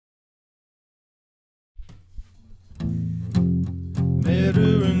met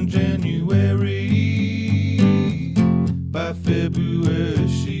her in January. By February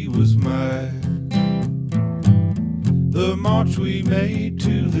she was mine. The march we made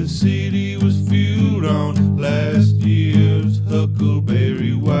to the city was fueled on last year's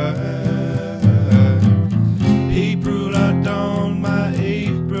huckleberry wine. April, I donned my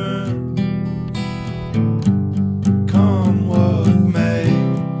apron, come what may.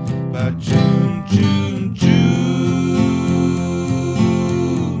 By June,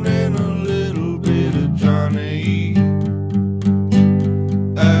 and a little bit of Johnny,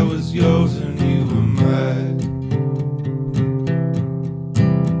 I was yours and you were mine.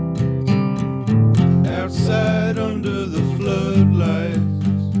 Outside under the floodlights,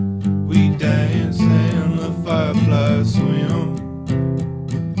 we dance and the fireflies swim.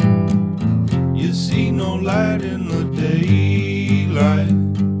 You see no light in the daylight,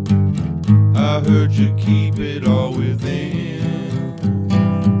 I heard you keep it all within.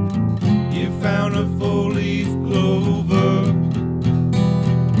 You found a four-leaf clover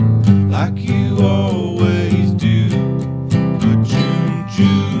like you always